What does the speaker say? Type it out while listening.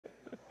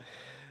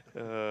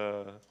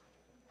Well,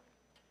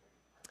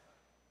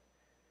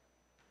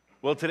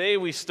 today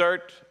we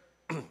start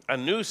a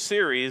new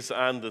series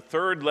on the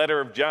third letter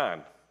of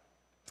John.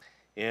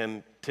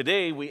 And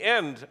today we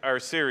end our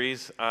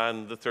series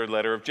on the third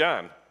letter of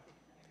John.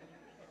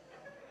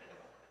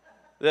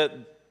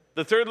 The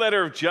third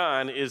letter of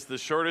John is the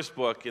shortest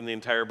book in the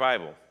entire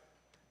Bible,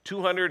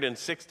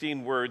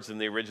 216 words in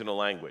the original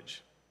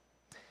language.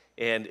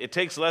 And it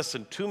takes less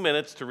than 2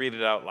 minutes to read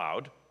it out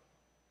loud.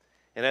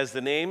 And as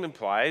the name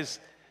implies,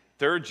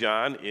 3rd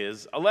John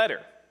is a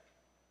letter.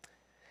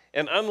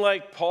 And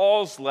unlike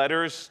Paul's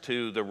letters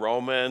to the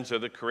Romans or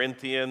the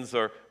Corinthians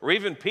or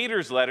even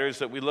Peter's letters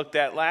that we looked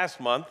at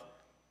last month,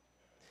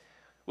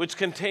 which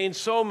contain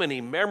so many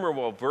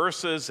memorable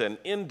verses and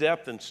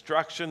in-depth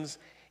instructions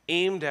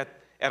aimed at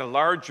a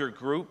larger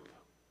group,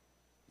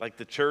 like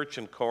the church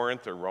in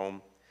Corinth or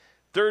Rome,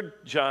 3rd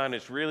John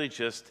is really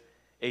just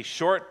a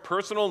short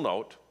personal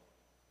note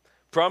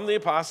from the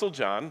Apostle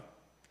John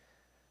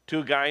to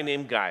a guy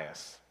named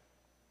Gaius.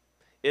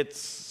 It's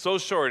so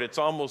short, it's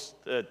almost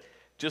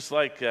just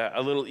like a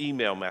little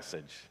email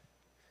message.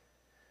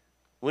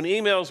 When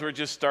emails were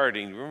just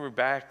starting, remember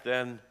back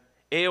then,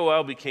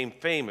 AOL became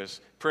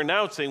famous for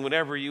announcing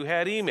whenever you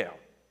had email.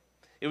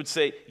 It would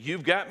say,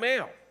 "You've got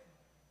mail."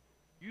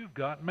 You've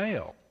got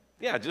mail.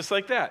 Yeah, just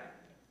like that.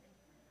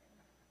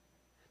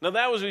 Now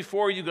that was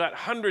before you got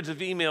hundreds of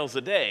emails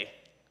a day,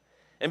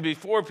 and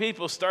before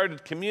people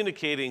started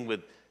communicating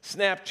with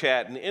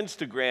Snapchat and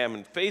Instagram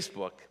and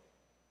Facebook.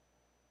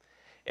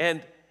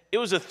 And it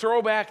was a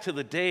throwback to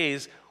the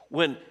days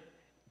when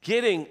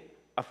getting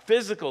a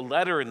physical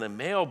letter in the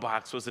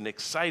mailbox was an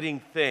exciting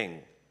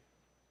thing.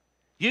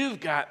 You've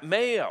got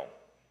mail.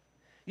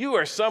 You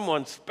are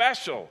someone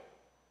special.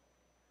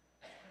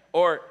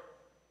 Or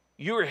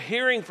you are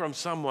hearing from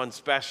someone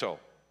special.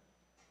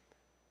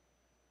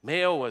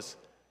 Mail was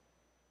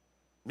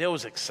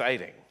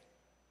exciting.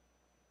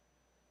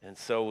 And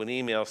so when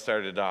email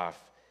started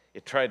off,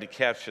 it tried to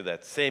capture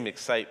that same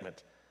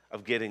excitement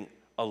of getting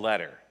a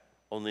letter,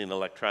 only in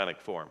electronic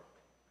form.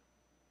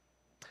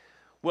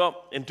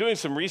 Well, in doing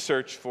some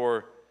research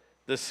for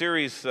the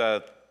series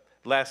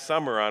last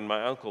summer on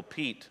my Uncle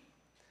Pete,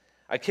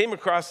 I came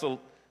across a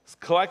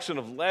collection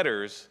of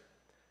letters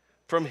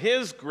from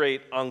his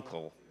great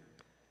uncle,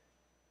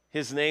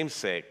 his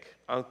namesake,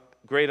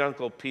 great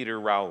uncle Peter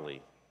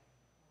Rowley.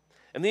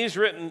 And these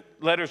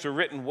letters were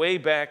written way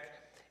back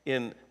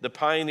in the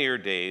pioneer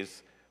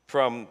days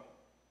from,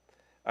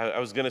 I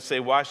was going to say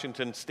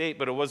Washington State,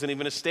 but it wasn't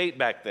even a state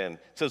back then. It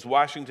says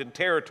Washington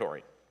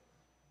Territory.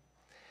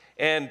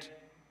 And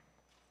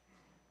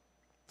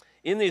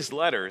in these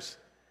letters,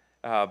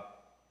 I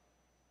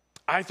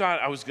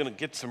thought I was going to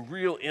get some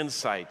real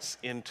insights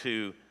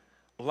into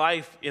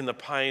life in the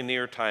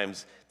pioneer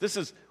times.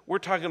 We're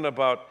talking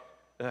about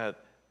the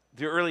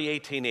early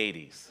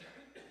 1880s,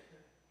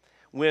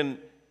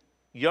 when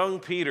young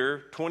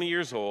Peter, 20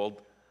 years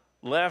old,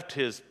 left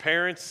his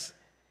parents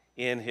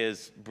and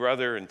his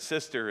brother and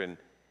sister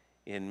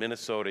in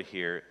Minnesota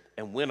here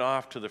and went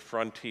off to the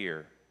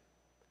frontier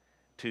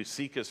to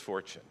seek his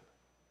fortune.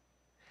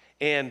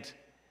 And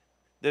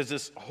there's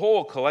this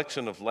whole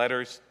collection of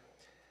letters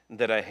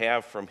that I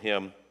have from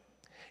him.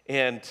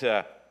 And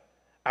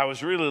I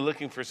was really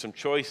looking for some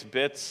choice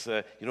bits.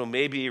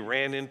 Maybe he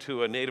ran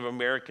into a Native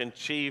American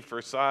chief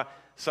or saw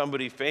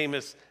somebody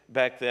famous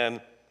back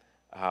then.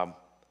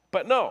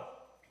 But no.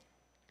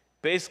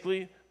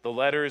 Basically, the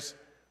letters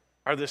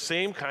are the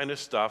same kind of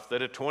stuff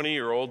that a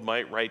 20-year-old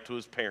might write to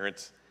his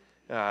parents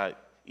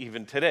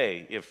even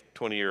today if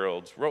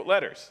 20-year-olds wrote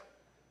letters.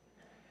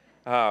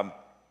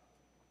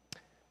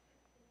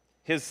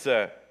 His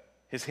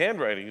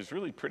handwriting is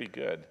really pretty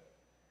good.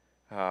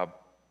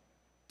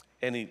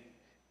 And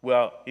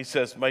he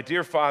says, "My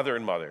dear father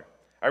and mother,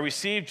 I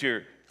received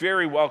your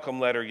very welcome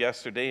letter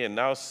yesterday and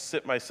now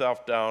sit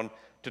myself down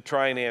to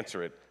try and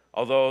answer it,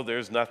 although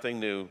there's nothing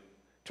new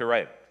to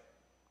write.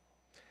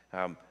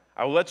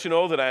 I will let you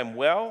know that I am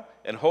well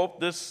and hope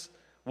this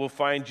will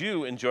find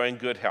you enjoying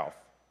good health.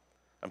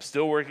 I'm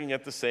still working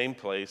at the same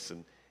place,"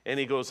 and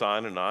he goes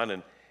on.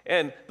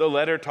 And the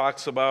letter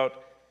talks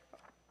about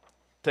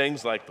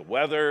things like the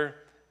weather,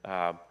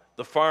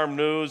 the farm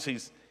news.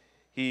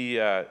 He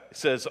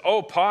says,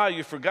 "Oh, Pa,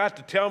 you forgot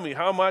to tell me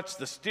how much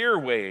the steer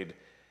weighed.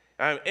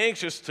 I'm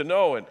anxious to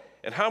know,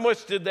 and how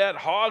much did that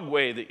hog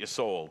weigh that you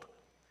sold?"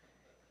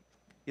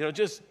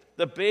 Just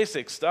the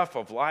basic stuff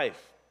of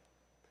life.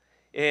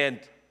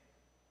 And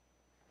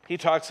he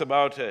talks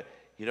about,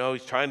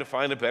 he's trying to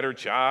find a better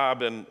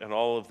job and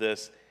all of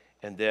this.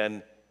 And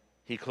then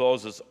he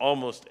closes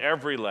almost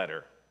every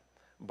letter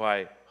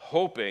by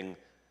hoping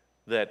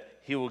that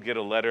he will get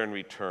a letter in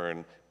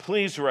return.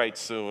 "Please write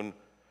soon,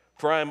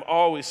 for I'm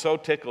always so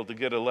tickled to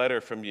get a letter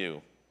from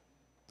you."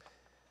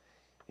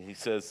 And he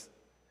says,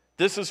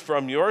 "This is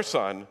from your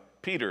son,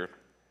 Peter,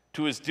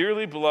 to his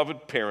dearly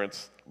beloved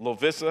parents,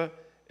 Lovisa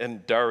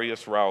and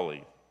Darius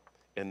Rowley."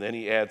 And then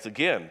he adds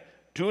again,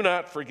 "Do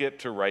not forget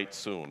to write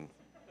soon."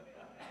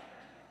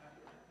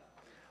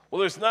 Well,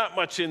 there's not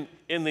much in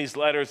these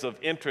letters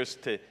of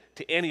interest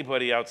to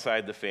anybody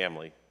outside the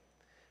family,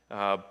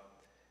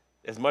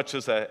 as much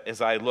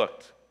as I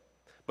looked.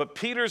 But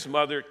Peter's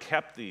mother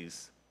kept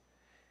these,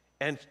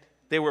 and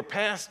they were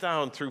passed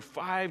down through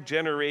 5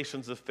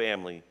 generations of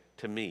family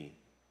to me.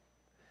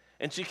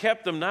 And she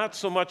kept them not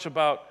so much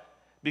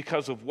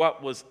because of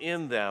what was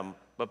in them,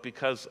 but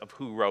because of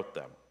who wrote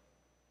them.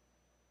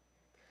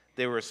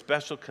 They were a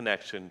special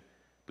connection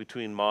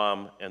between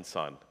mom and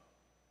son.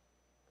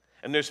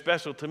 And they're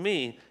special to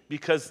me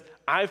because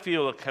I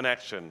feel a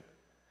connection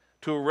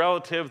to a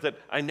relative that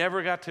I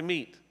never got to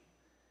meet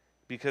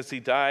because he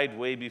died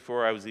way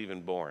before I was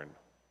even born.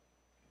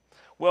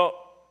 Well,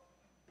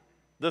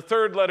 the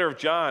 3rd letter of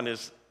John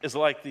is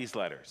like these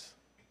letters.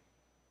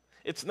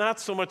 It's not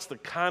so much the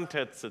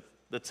contents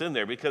that's in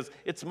there because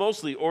it's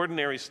mostly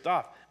ordinary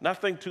stuff,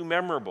 nothing too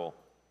memorable.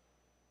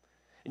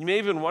 And you may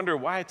even wonder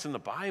why it's in the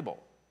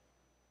Bible.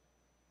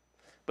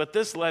 But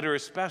this letter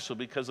is special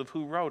because of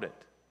who wrote it.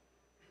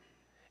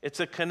 It's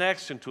a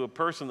connection to a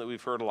person that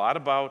we've heard a lot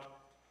about,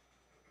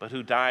 but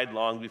who died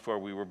long before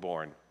we were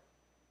born.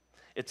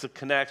 It's a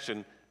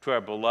connection to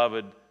our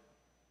beloved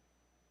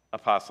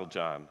Apostle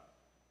John.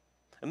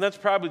 And that's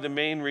probably the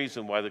main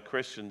reason why the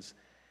Christians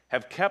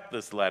have kept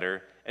this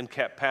letter and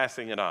kept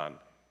passing it on.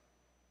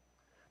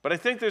 But I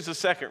think there's a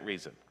second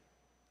reason.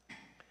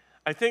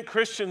 I think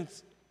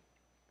Christians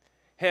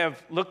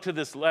have looked to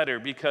this letter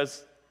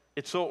because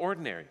it's so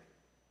ordinary.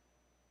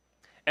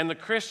 And the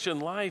Christian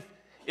life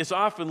is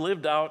often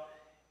lived out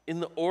in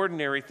the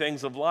ordinary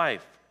things of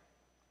life.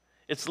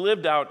 It's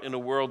lived out in a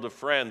world of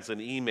friends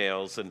and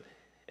emails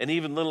and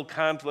even little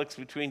conflicts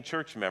between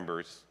church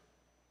members.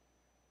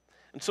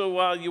 And so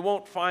while you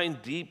won't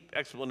find deep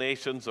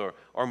explanations or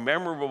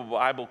memorable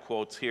Bible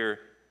quotes here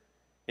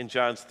in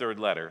John's 3rd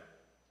letter,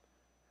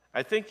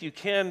 I think you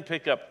can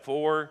pick up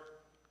 4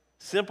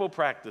 simple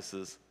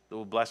practices that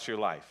will bless your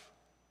life.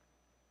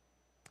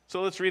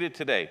 So let's read it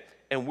today.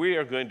 And we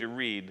are going to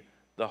read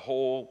the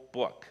whole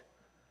book.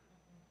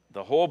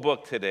 The whole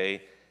book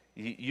today.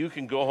 You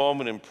can go home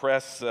and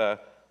impress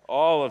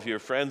all of your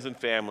friends and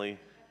family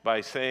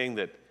by saying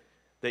that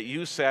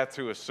you sat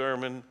through a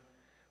sermon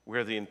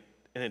where an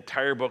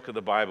entire book of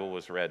the Bible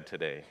was read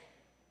today.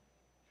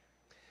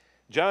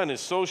 John is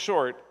so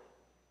short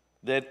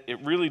that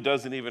it really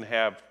doesn't even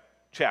have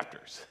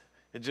chapters.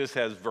 It just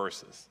has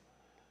verses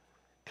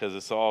because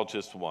it's all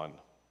just one.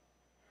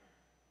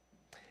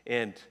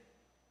 And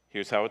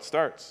here's how it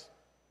starts.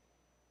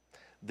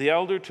 The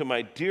elder to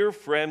my dear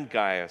friend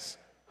Gaius,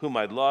 whom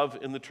I love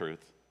in the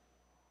truth.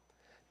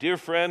 Dear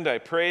friend, I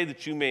pray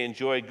that you may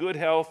enjoy good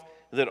health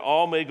and that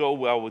all may go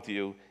well with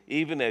you,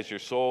 even as your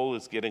soul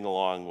is getting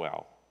along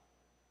well.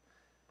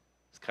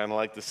 It's kind of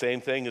like the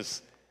same thing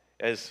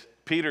as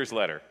Peter's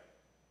letter.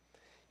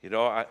 You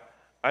know,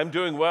 I'm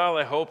doing well.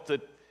 I hope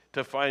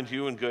to find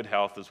you in good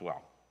health as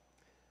well.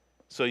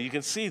 So you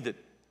can see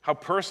how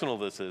personal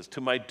this is.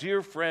 To my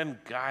dear friend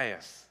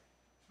Gaius.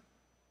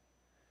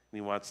 And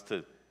he wants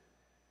to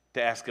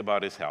ask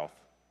about his health.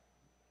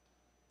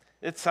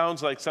 It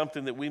sounds like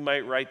something that we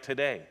might write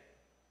today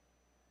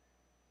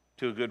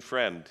to a good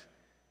friend.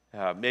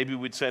 Maybe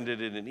we'd send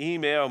it in an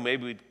email,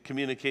 maybe we'd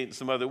communicate in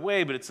some other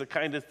way, but it's the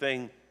kind of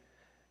thing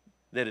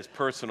that is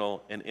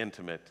personal and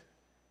intimate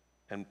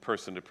and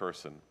person to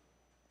person.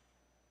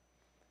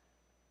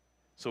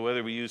 So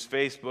whether we use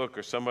Facebook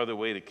or some other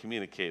way to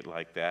communicate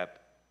like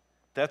that,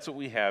 that's what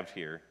we have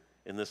here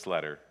in this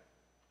letter.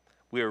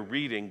 We are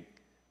reading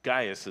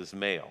Gaius's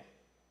mail,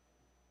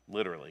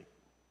 literally.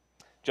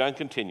 John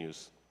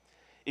continues,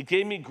 "It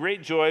gave me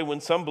great joy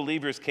when some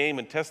believers came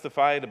and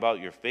testified about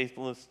your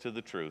faithfulness to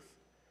the truth,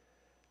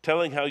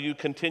 telling how you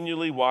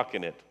continually walk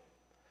in it.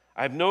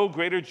 I have no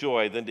greater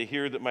joy than to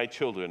hear that my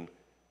children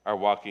are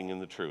walking in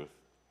the truth."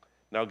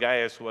 Now,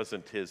 Gaius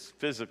wasn't his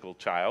physical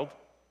child,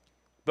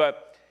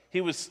 but he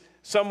was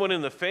someone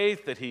in the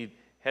faith that he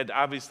had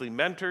obviously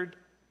mentored,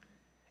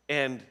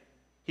 and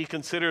he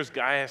considers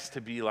Gaius to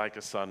be like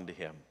a son to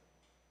him.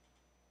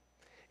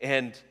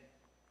 And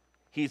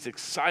he's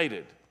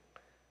excited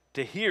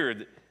to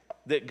hear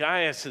that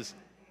Gaius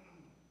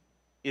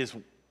is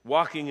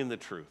walking in the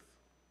truth.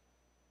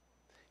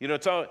 You know,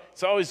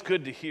 it's always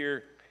good to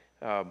hear.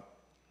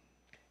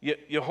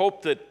 You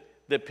hope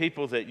that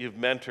people that you've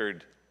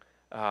mentored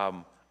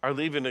are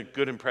leaving a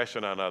good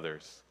impression on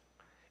others.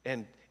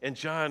 And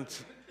John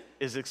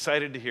is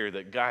excited to hear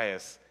that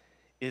Gaius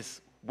is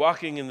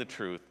walking in the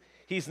truth.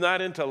 He's not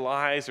into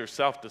lies or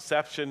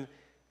self-deception.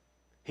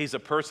 He's a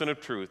person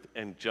of truth,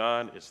 and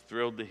John is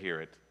thrilled to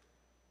hear it.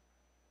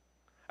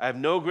 I have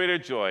no greater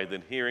joy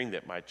than hearing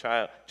that my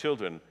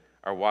children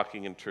are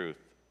walking in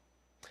truth.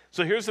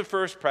 So here's the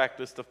first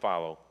practice to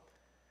follow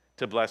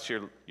to bless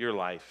your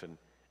life and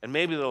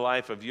maybe the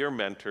life of your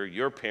mentor,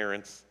 your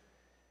parents,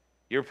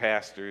 your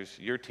pastors,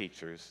 your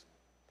teachers,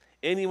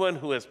 anyone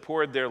who has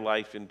poured their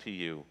life into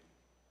you.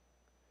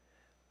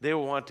 They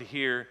will want to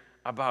hear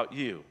about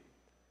you,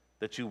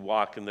 that you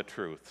walk in the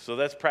truth. So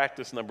that's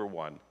practice number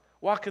 1.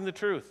 Walk in the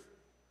truth.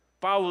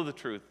 Follow the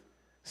truth.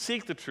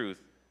 Seek the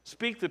truth.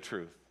 Speak the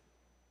truth.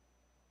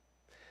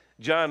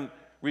 John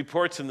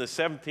reports in the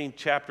 17th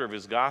chapter of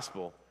his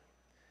gospel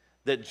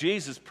that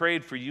Jesus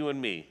prayed for you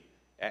and me.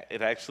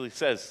 It actually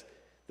says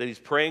that he's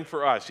praying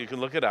for us. You can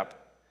look it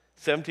up.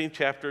 17th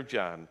chapter of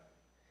John.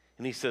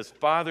 And he says,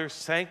 Father,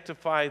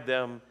 sanctify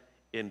them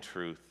in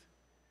truth.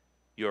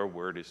 Your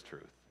word is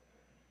truth.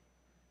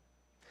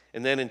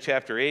 And then in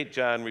chapter 8,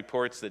 John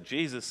reports that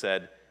Jesus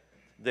said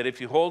that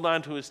if you hold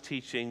on to his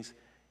teachings,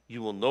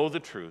 you will know the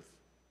truth,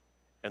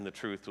 and the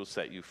truth will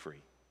set you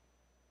free.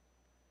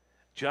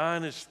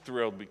 John is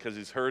thrilled because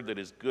he's heard that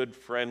his good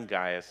friend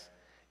Gaius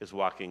is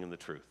walking in the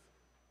truth.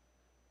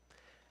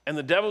 And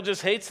the devil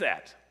just hates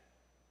that.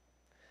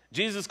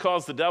 Jesus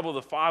calls the devil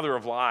the father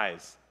of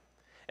lies.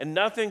 And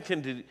nothing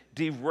can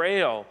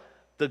derail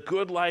the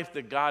good life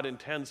that God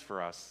intends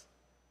for us,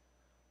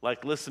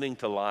 like listening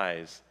to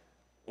lies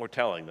or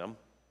telling them,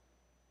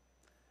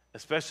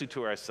 especially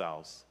to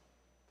ourselves.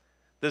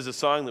 There's a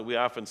song that we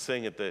often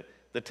sing at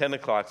the 10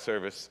 o'clock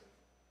service.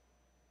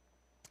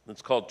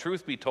 It's called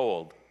Truth Be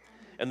Told.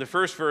 And the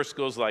first verse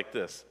goes like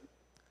this.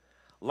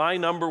 Lie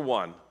number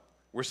 1,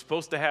 we're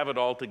supposed to have it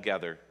all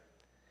together.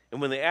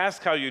 And when they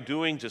ask how you're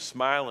doing, just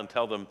smile and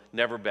tell them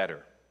never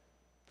better.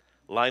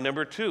 Lie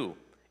number 2,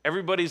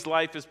 everybody's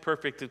life is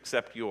perfect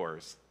except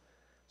yours.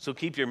 So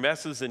keep your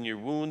messes and your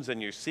wounds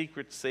and your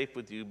secrets safe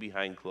with you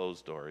behind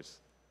closed doors.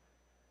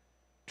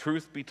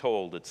 Truth be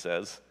told, it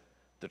says,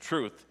 the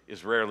truth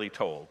is rarely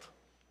told.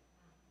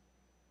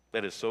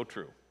 That is so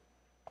true.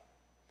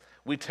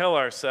 We tell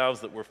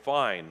ourselves that we're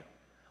fine.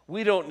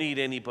 We don't need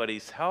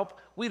anybody's help.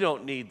 We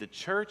don't need the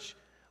church.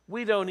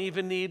 We don't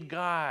even need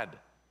God.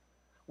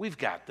 We've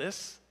got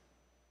this.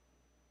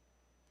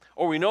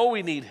 Or we know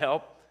we need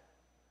help,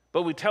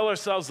 but we tell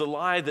ourselves the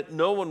lie that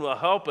no one will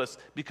help us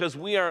because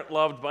we aren't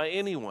loved by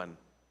anyone.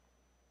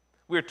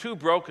 We're too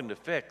broken to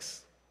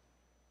fix.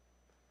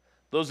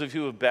 Those of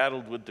you who have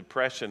battled with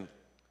depression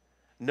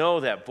know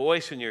that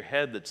voice in your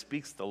head that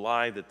speaks the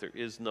lie that there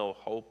is no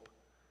hope,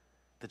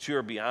 that you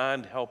are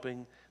beyond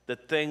helping,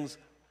 that things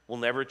will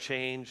never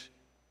change,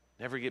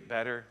 never get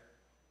better.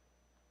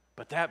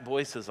 But that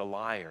voice is a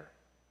liar.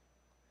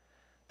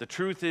 The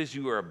truth is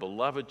you are a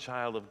beloved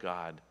child of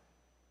God,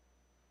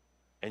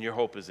 and your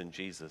hope is in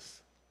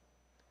Jesus.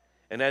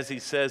 And as he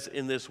says,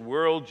 in this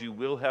world you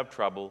will have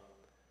trouble,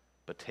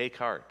 but take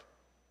heart,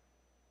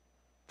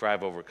 for I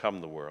have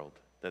overcome the world.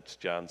 That's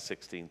John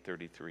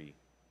 16:33.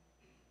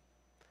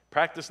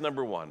 Practice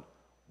number 1,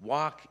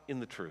 walk in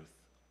the truth.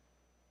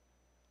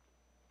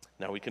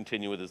 Now we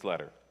continue with his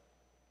letter.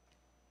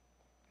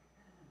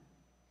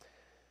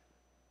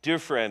 Dear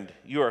friend,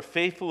 you are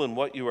faithful in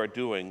what you are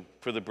doing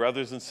for the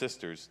brothers and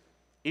sisters,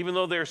 even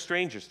though they are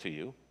strangers to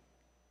you.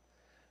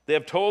 They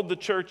have told the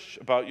church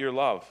about your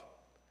love.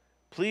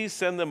 Please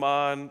send them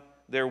on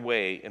their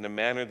way in a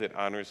manner that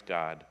honors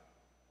God.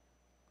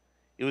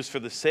 It was for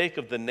the sake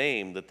of the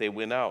name that they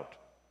went out,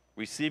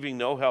 receiving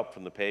no help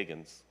from the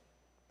pagans.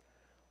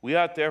 We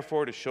ought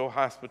therefore to show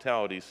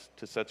hospitality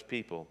to such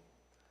people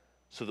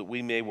so that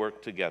we may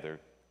work together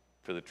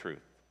for the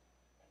truth.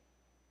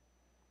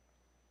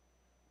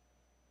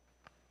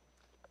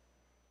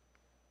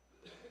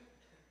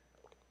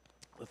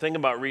 The thing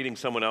about reading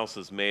someone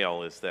else's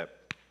mail is that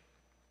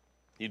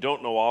you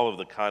don't know all of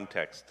the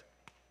context.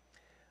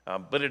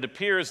 But it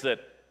appears that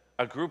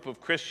a group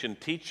of Christian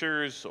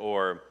teachers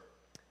or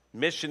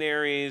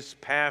missionaries,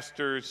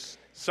 pastors,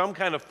 some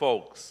kind of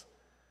folks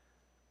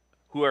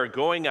who are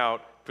going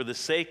out for the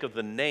sake of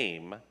the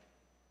name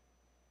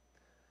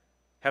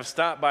have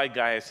stopped by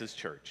Gaius'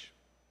 church.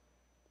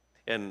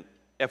 And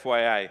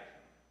FYI,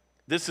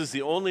 this is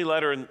the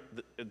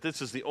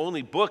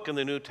only book in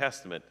the New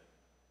Testament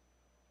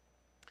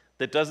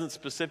that doesn't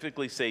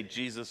specifically say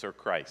Jesus or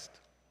Christ.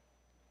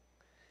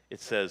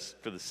 It says,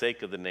 for the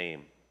sake of the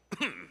name.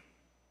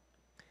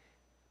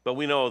 But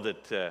we know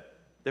that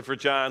for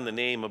John, the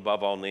name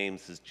above all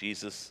names is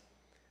Jesus.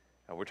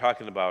 We're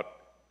talking about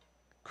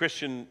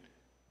Christians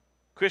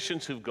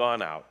who've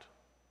gone out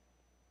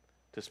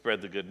to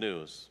spread the good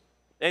news.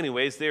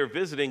 Anyways, they are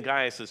visiting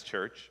Gaius'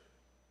 church,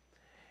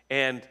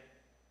 and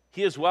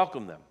he has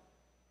welcomed them.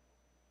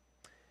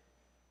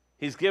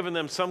 He's given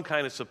them some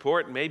kind of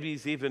support. Maybe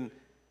he's even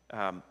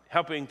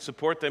helping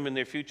support them in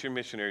their future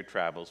missionary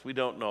travels. We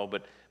don't know,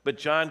 but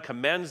John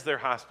commends their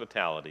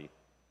hospitality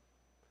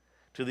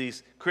to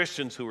these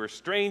Christians who are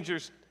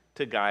strangers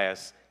to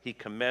Gaius. He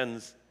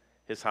commends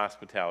his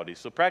hospitality.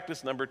 So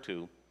practice number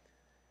 2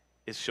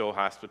 is show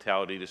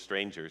hospitality to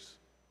strangers,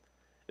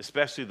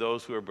 especially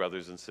those who are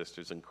brothers and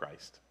sisters in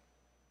Christ.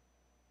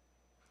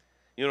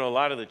 You know, a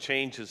lot of the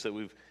changes that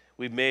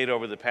we've made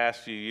over the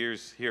past few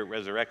years here at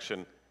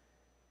Resurrection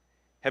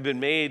have been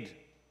made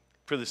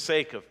for the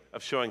sake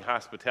of showing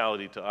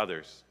hospitality to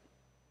others.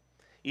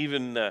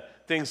 Even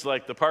things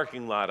like the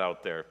parking lot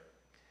out there.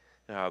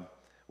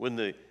 When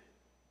the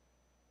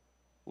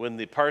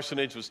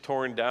parsonage was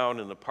torn down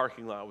and the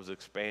parking lot was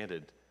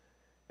expanded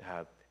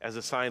as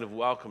a sign of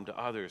welcome to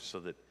others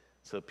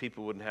so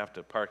people wouldn't have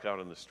to park out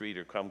on the street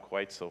or come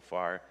quite so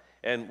far.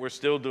 And we're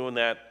still doing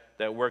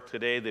that work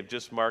today. They've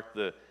just marked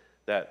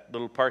that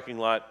little parking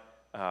lot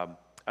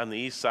on on the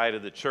east side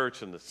of the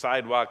church, and the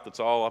sidewalk that's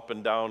all up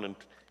and down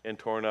and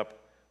torn up,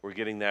 we're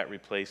getting that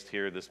replaced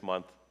here this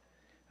month.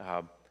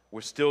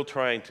 We're still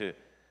trying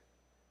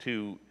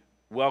to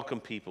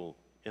welcome people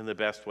in the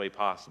best way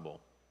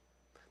possible.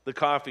 The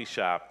coffee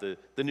shop,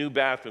 the new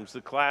bathrooms,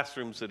 the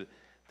classrooms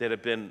that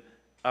have been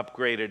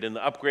upgraded, and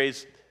the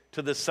upgrades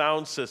to the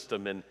sound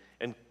system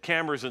and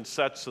cameras and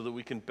such, so that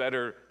we can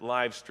better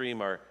live stream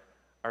our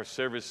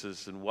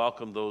services and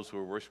welcome those who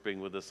are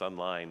worshiping with us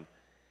online.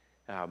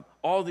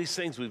 All these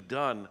things we've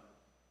done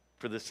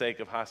for the sake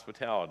of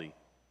hospitality.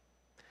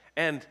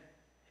 And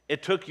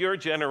it took your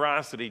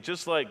generosity,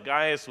 just like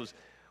Gaius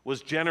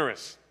was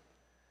generous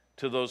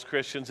to those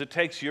Christians. It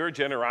takes your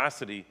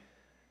generosity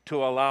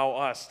to allow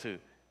us to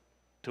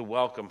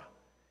welcome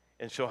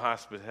and show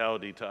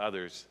hospitality to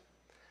others.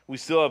 We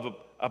still have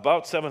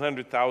about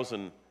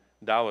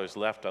 $700,000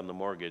 left on the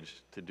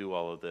mortgage to do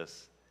all of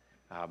this.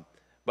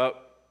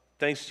 But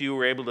thanks to you,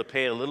 we're able to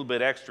pay a little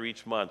bit extra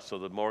each month, so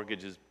the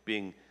mortgage is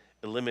being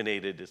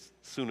eliminated as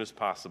soon as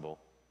possible.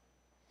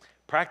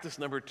 Practice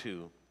number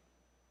 2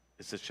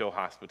 is to show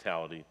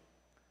hospitality.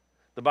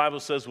 The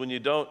Bible says when you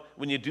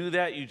do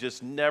that, you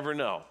just never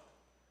know.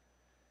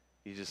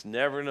 You just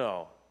never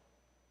know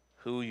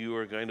who you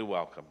are going to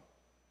welcome.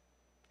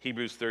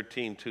 Hebrews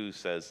 13:2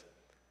 says,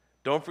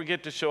 "Don't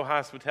forget to show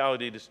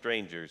hospitality to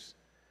strangers,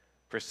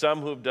 for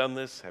some who have done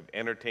this have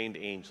entertained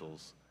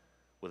angels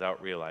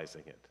without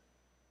realizing it."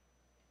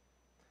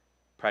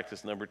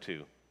 Practice number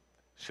 2,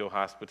 show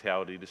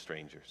hospitality to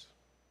strangers.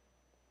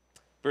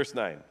 Verse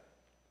 9,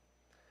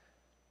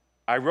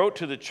 "I wrote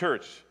to the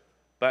church,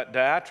 but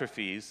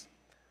Diotrephes,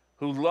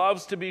 who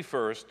loves to be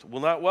first,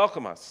 will not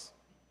welcome us.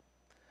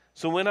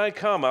 So when I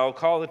come, I'll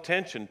call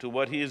attention to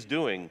what he is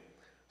doing,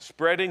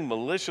 spreading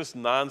malicious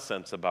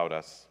nonsense about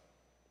us.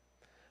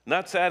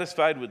 Not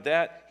satisfied with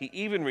that, he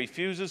even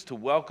refuses to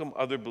welcome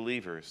other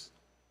believers.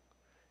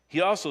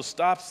 He also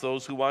stops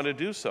those who want to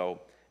do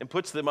so and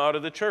puts them out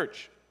of the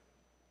church.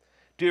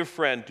 Dear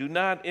friend, do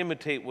not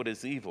imitate what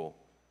is evil,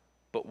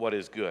 but what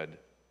is good.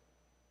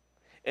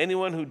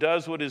 Anyone who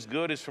does what is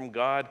good is from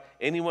God.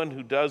 Anyone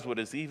who does what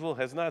is evil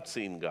has not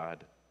seen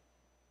God.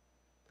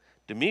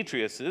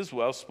 Demetrius is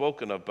well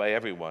spoken of by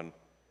everyone,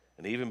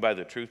 and even by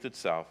the truth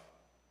itself.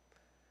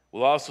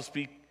 We also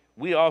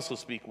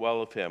speak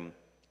well of him,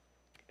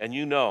 and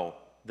you know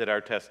that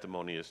our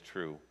testimony is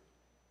true."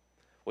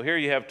 Well, here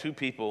you have two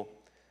people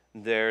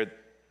there,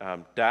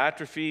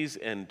 Diotrephes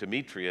and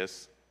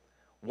Demetrius,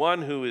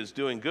 one who is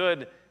doing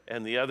good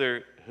and the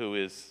other who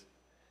is,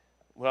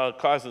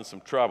 causing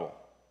some trouble.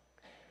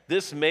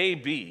 This may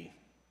be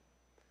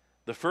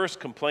the first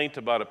complaint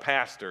about a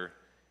pastor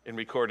in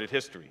recorded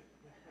history.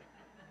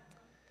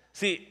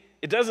 See,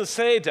 it doesn't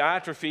say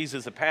Diotrephes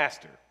is a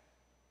pastor,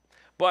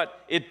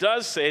 but it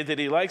does say that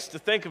he likes to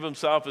think of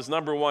himself as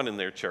number one in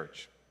their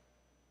church.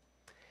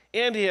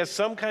 And he has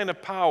some kind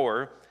of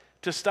power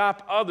to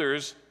stop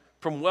others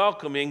from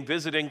welcoming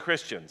visiting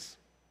Christians.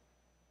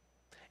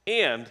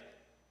 And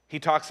he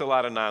talks a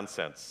lot of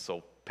nonsense.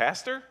 So,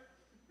 pastor,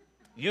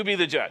 you be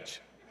the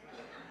judge.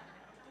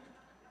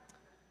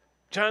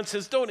 John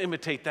says, don't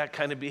imitate that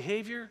kind of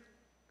behavior.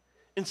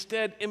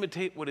 Instead,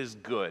 imitate what is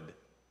good.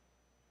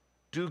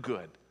 Do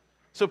good.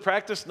 So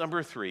practice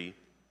number 3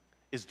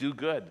 is do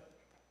good.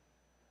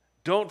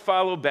 Don't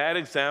follow bad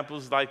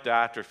examples like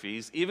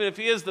Diotrephes, even if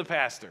he is the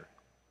pastor.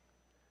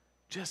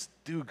 Just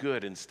do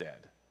good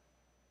instead.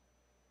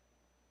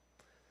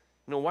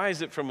 Why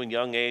is it from a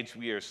young age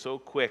we are so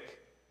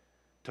quick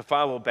to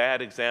follow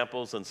bad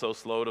examples and so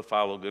slow to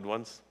follow good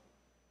ones?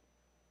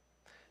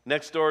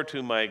 Next door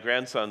to my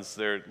grandsons,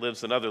 there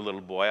lives another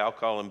little boy. I'll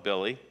call him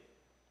Billy.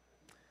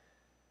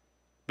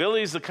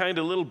 Billy's the kind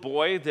of little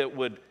boy that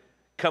would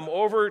come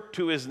over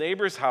to his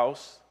neighbor's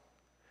house,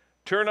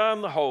 turn on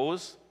the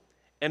hose,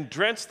 and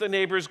drench the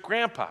neighbor's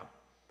grandpa,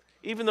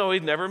 even though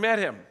he'd never met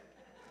him.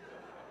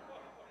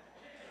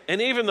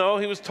 And even though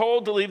he was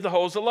told to leave the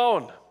hose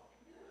alone.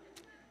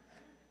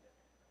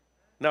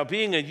 Now,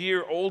 being a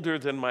year older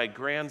than my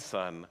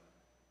grandson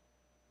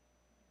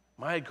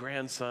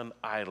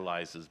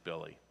idolizes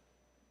Billy.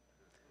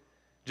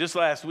 Just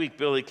last week,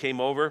 Billy came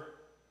over,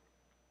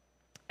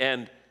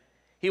 and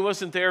he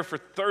wasn't there for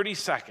 30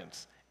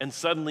 seconds, and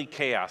suddenly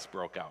chaos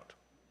broke out.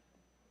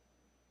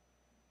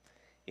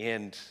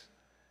 And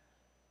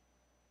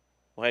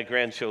my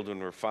grandchildren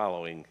were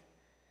following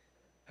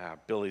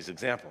Billy's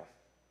example.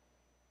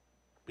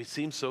 We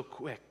seem so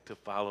quick to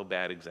follow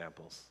bad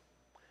examples.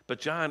 But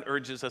John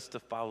urges us to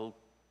follow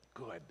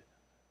good.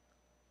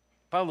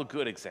 Follow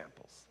good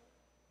examples.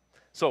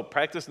 So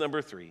practice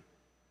number 3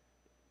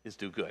 is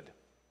do good.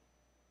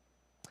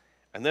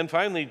 And then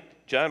finally,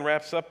 John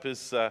wraps up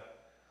his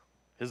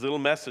little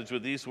message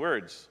with these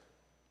words.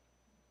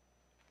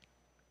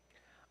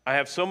 I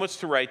have so much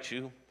to write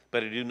you,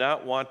 but I do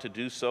not want to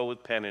do so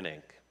with pen and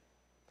ink.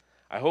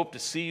 I hope to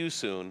see you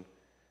soon,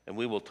 and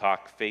we will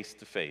talk face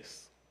to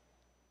face.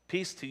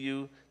 Peace to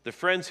you. The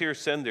friends here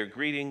send their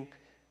greeting.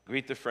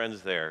 Greet the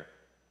friends there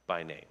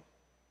by name.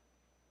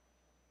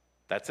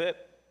 That's it.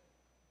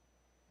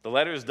 The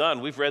letter is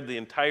done. We've read the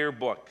entire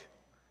book.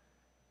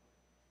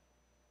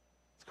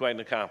 quite an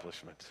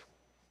accomplishment.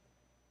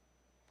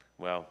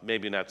 Well,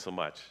 maybe not so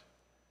much.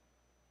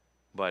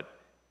 But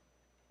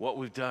what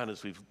we've done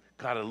is we've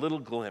got a little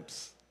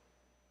glimpse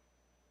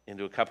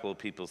into a couple of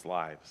people's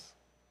lives.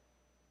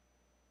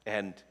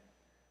 And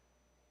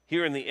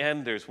here in the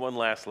end, there's one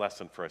last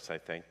lesson for us, I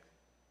think.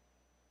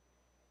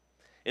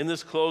 In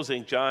this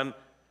closing, John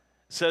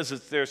says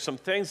that there's some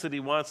things that he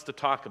wants to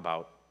talk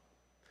about,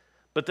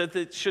 but that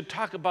they should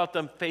talk about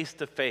them face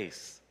to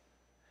face,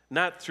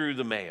 not through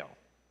the mail.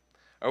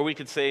 Or we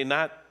could say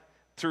not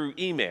through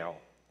email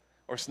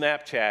or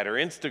Snapchat or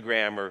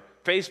Instagram or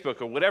Facebook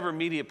or whatever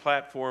media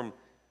platform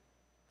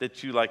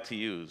that you like to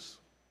use.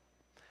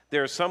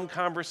 There are some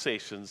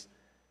conversations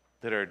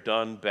that are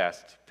done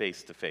best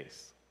face to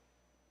face.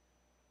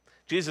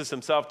 Jesus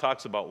himself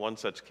talks about one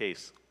such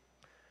case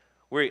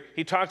where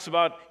he talks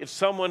about if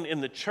someone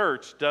in the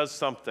church does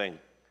something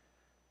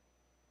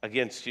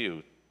against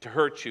you, to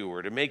hurt you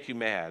or to make you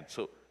mad.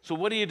 So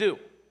what do?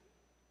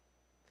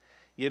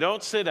 You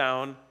don't sit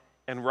down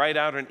and write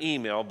out an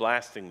email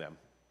blasting them.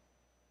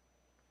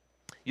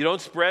 You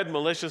don't spread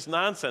malicious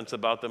nonsense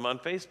about them on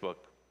Facebook.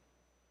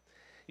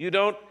 You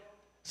don't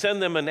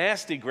send them a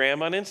nasty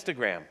gram on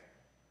Instagram.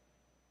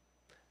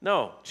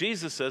 No,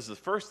 Jesus says the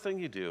first thing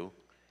you do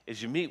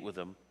is you meet with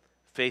them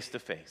face to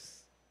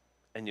face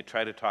and you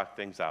try to talk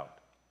things out.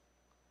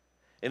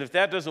 And if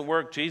that doesn't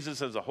work,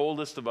 Jesus has a whole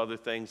list of other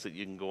things that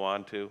you can go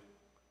on to.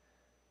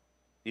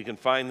 You can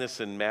find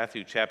this in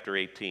Matthew chapter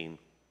 18.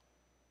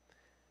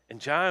 And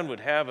John would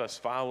have us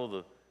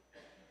follow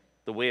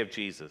the way of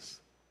Jesus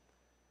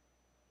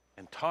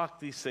and talk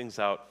these things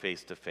out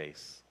face to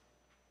face.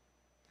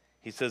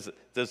 He says,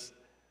 there's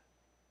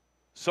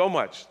so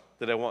much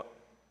that I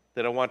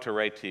want to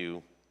write to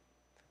you,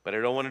 but I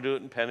don't want to do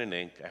it in pen and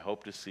ink. I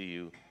hope to see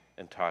you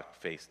and talk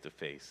face to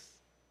face.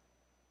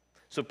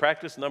 So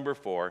practice number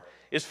 4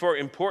 is for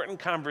important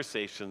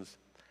conversations,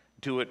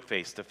 do it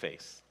face to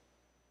face,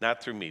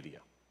 not through media.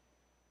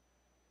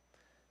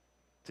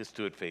 Just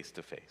do it face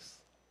to face.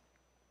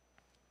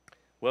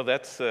 Well,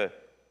 that's the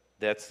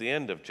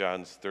end of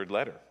John's 3rd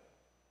letter.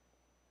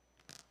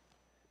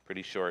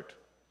 Pretty short,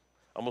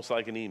 almost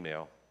like an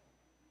email.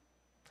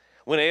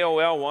 When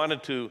AOL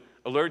wanted to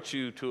alert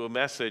you to a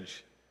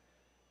message,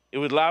 it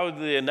would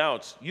loudly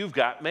announce, "You've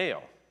got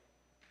mail."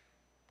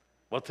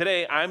 Well,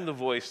 today I'm the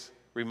voice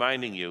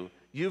reminding you,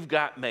 you've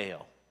got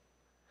mail.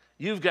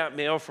 You've got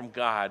mail from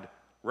God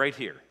right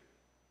here.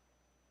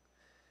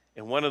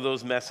 And one of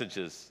those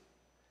messages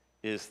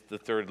is the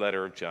 3rd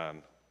letter of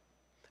John.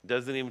 It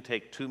doesn't even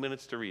take 2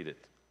 minutes to read it.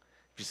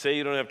 If you say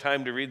you don't have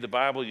time to read the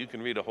Bible, you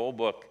can read a whole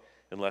book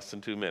in less than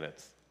 2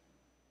 minutes.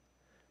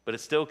 But it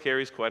still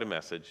carries quite a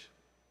message.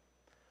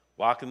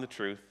 Walk in the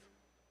truth,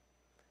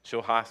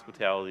 show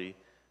hospitality,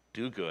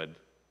 do good,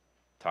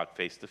 talk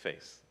face to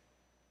face.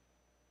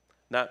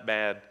 Not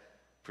bad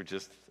for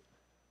just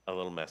a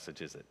little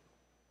message, is it?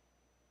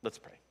 Let's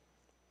pray.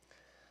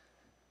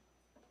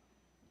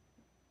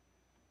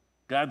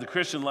 God, the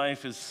Christian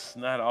life is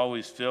not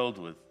always filled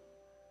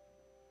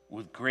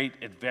with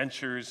great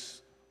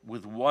adventures,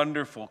 with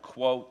wonderful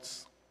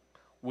quotes,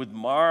 with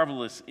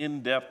marvelous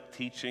in-depth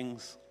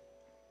teachings.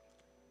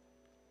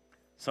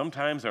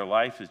 Sometimes our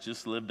life is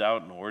just lived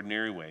out in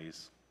ordinary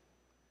ways,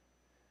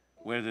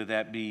 whether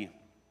that be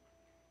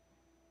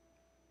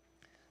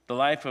the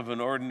life of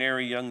an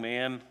ordinary young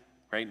man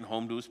writing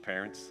home to his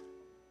parents,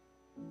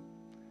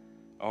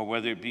 or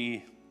whether it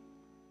be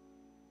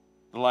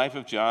the life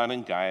of John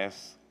and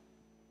Gaius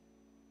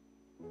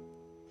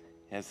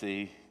as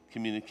they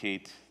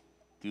communicate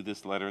through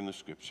this letter in the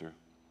Scripture.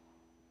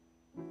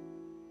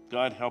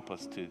 God, help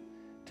us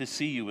to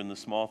see you in the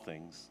small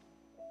things,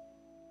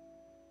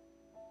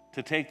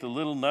 to take the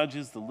little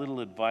nudges, the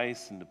little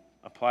advice, and to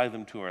apply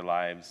them to our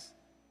lives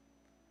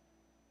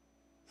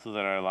so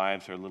that our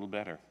lives are a little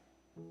better.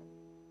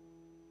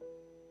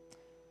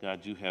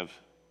 God, you have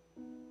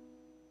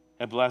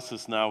blessed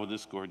us now with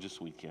this gorgeous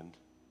weekend,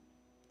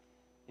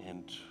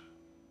 and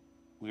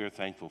we are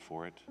thankful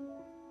for it.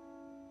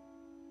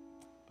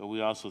 But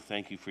we also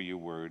thank you for your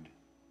word,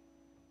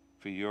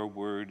 for your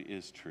word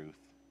is truth.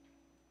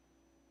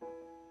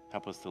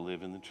 Help us to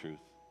live in the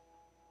truth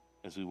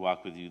as we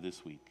walk with you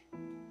this week.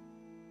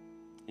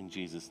 In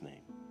Jesus'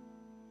 name,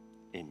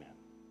 amen.